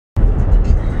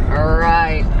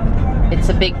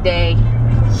a big day.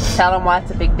 Tell them why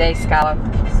it's a big day, Skylan.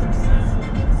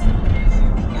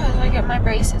 Because I get my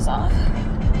braces off.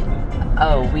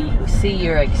 Oh, we see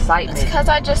your excitement. It's because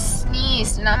I just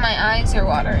sneezed and now my eyes are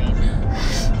watering.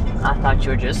 I thought you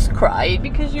were just crying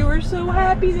because you were so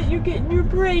happy that you're getting your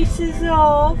braces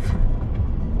off.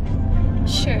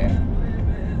 Sure.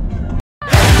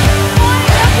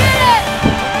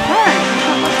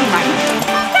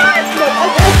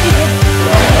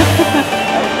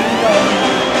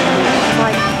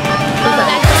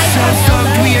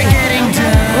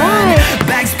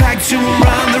 To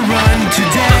around the run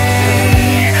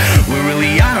today, we're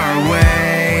really on our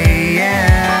way,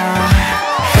 yeah.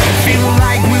 Feel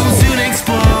like we'll soon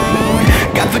explode.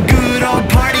 Got the good old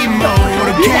party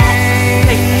mode,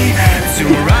 okay. So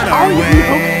we're on our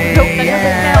way,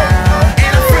 yeah.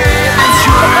 And a friend that's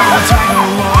sure will tag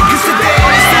along, 'cause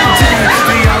today's the day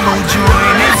they all will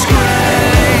join. It's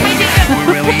great, we're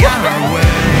really on our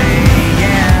way,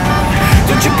 yeah.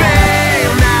 Don't you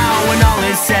bail now when all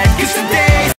is said, 'cause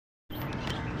today.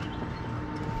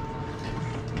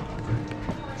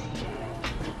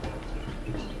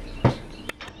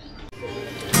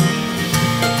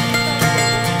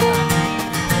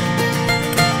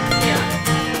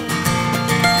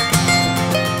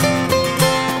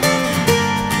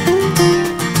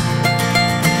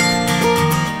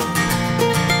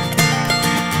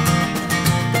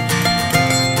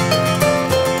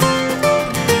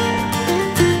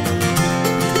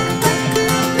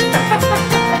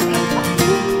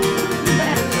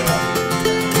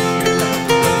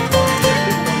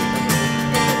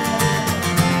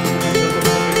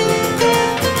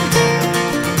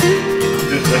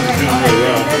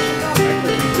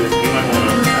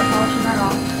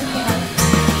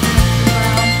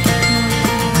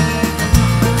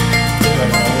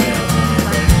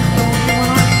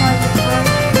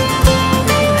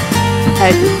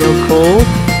 Does it feel cool?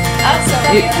 Also,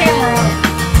 your camera on.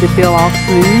 Does it feel all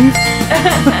smooth?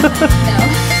 No.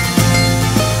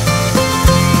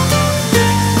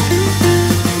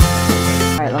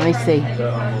 Alright, let me see.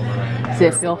 Does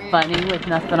it feel funny with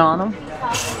nothing on them?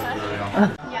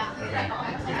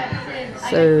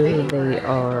 So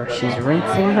she's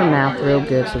rinsing her mouth real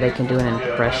good so they can do an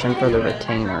impression for the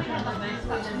retainer.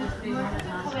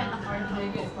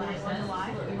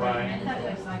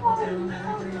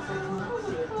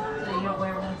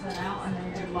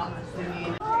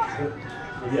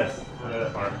 Yes,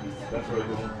 that part. That's really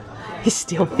cool. He's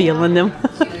still feeling them.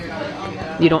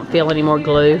 You don't feel any more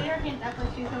glue?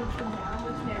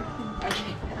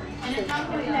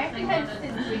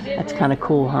 That's kind of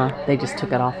cool, huh? They just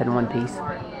took it off in one piece.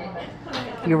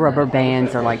 Your rubber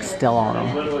bands are like still on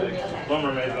them.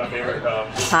 Lumberman is my favorite.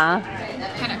 Huh?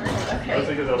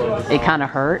 It kind of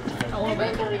hurt. A little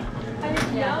bit.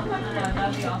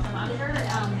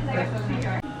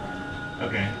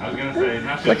 Okay, I was gonna say.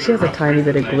 Like she has a tiny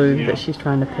bit of glue that she's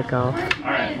trying to pick off.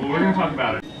 Alright, well, we're gonna talk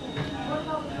about it.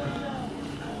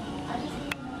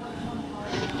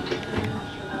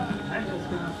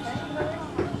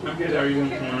 I'm good. How are you doing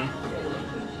this morning?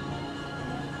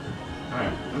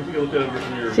 Alright, let me look over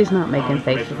from your. She's not making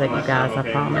faces at you guys, I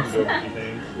promise.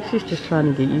 She's just trying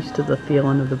to get used to the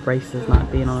feeling of the braces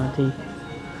not being on her teeth.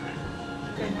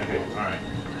 Okay, alright.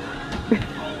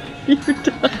 You're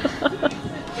done.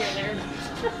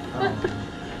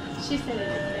 She said it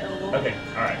was available. Okay,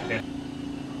 alright. Yeah.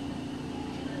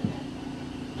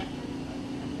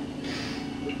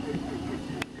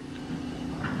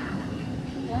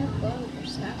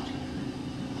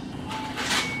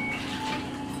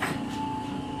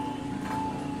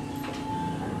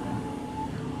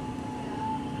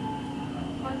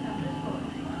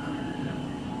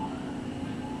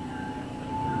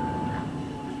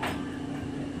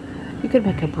 You could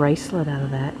make a bracelet out of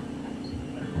that.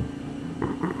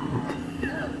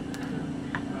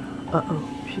 Uh-oh,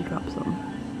 she dropped some.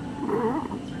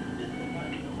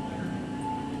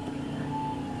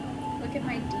 Look at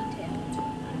my details.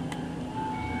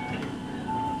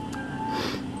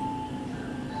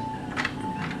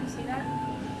 You see that?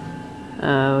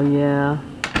 Oh, yeah.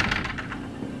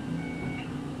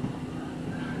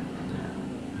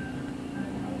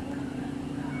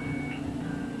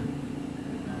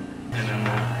 And then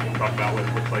we'll talk about what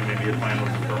it looks like maybe your plan for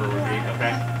her would be,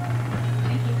 okay?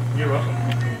 Thank you. You're welcome.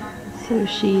 So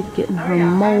she's getting her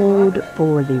mold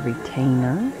for the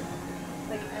retainer.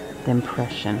 The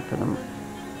impression for them.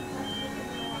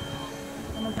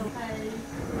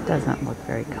 Doesn't look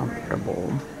very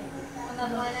comfortable.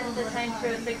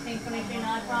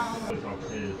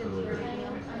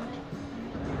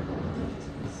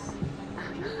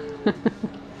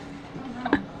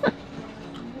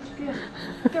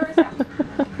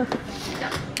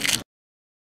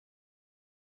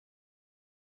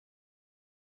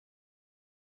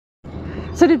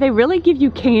 So did they really give you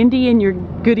candy in your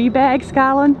goodie bag,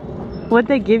 Skylan? What'd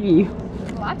they give you?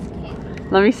 Lots of candy.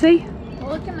 Let me see.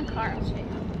 We'll look in the car, I'll show you.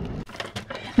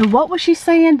 And what was she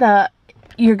saying?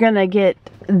 You're gonna get,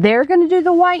 they're gonna do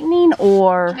the whitening,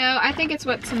 or? No, I think it's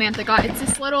what Samantha got. It's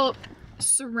this little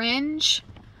syringe,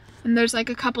 and there's like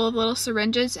a couple of little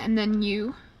syringes, and then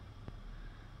you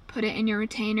put it in your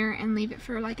retainer and leave it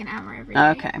for like an hour every day.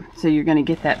 Okay, so you're gonna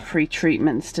get that free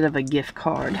treatment instead of a gift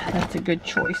card. That's a good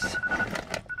choice.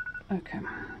 Okay.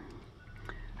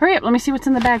 Hurry up, let me see what's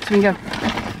in the bag so we can go.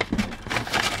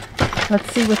 Let's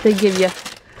see what they give you.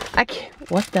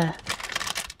 What the?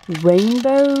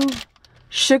 Rainbow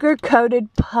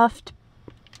sugar-coated puffed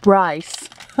rice.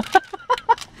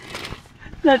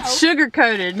 That's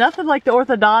sugar-coated, nothing like the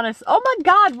orthodontist. Oh my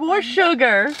God, more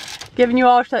sugar. Giving you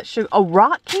all that sugar. Oh,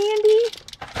 rock candy?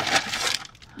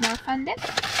 More fun dip.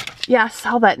 Yeah, I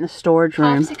saw that in the storage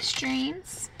room. Pops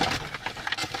Extremes.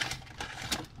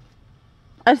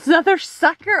 Another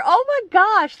sucker? Oh my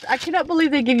gosh, I cannot believe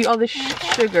they give you all this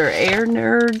sugar. Air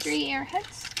Nerds. 3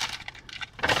 Airheads.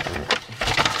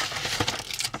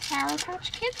 Sour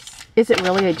Patch Kids. Is it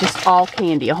really just all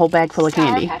candy? A whole bag full of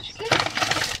candy? Sour Patch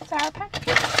Kids. Sour Patch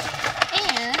Kids.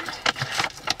 And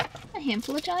a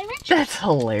handful of Jolly Ranchers. That's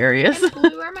hilarious. And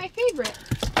blue are my favorite.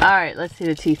 Alright, let's see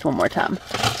the teeth one more time.